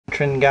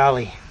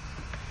Tringali.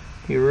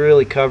 He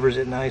really covers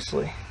it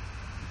nicely.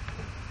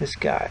 This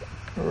guy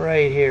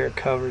right here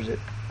covers it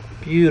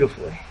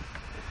beautifully.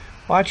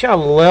 Watch how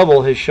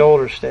level his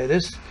shoulders stay.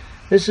 This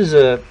is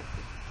a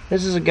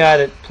guy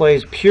that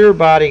plays pure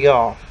body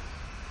golf.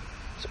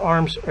 His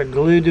arms are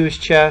glued to his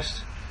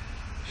chest.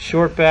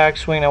 Short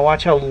backswing. Now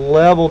watch how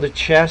level the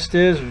chest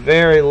is.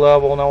 Very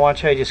level. Now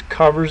watch how he just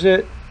covers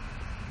it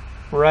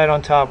right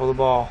on top of the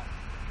ball.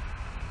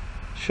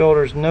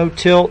 Shoulders no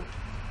tilt.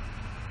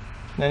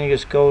 Then he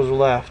just goes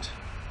left.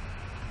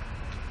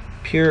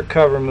 Pure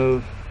cover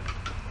move.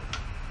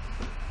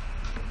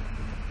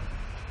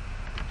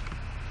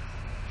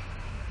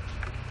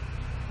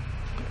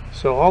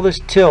 So all this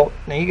tilt.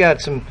 Now you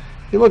got some.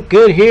 You look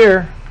good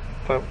here,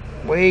 but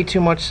way too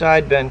much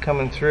side bend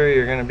coming through.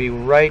 You're going to be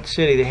right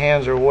city. The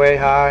hands are way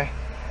high.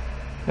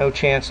 No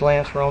chance,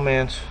 Lance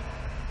Romance.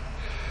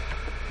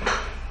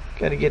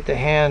 Got to get the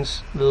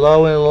hands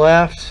low and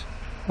left.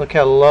 Look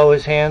how low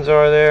his hands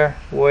are there.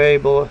 Way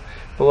below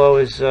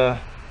his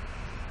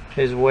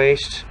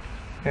waist.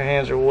 Your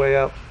hands are way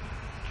up.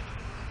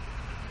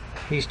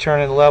 He's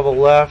turning level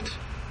left.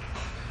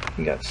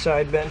 You got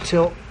side bend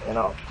tilt and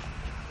up.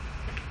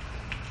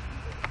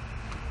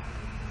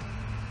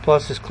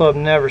 Plus this club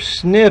never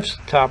sniffs.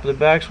 The top of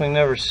the backswing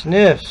never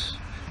sniffs.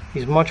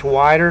 He's much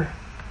wider.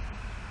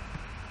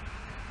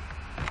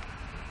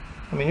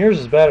 I mean, yours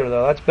is better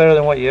though. That's better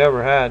than what you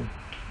ever had.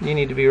 You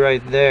need to be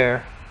right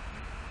there.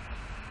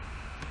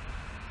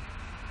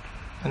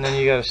 And then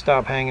you got to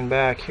stop hanging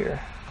back here.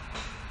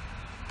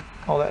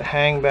 All that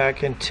hang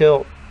back and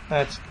tilt,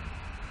 that's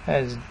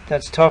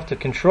tough to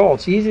control.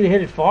 It's easy to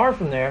hit it far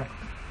from there.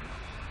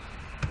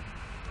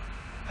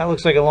 That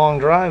looks like a long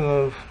drive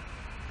move.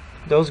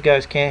 Those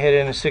guys can't hit it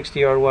in a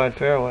 60-yard wide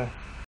fairway.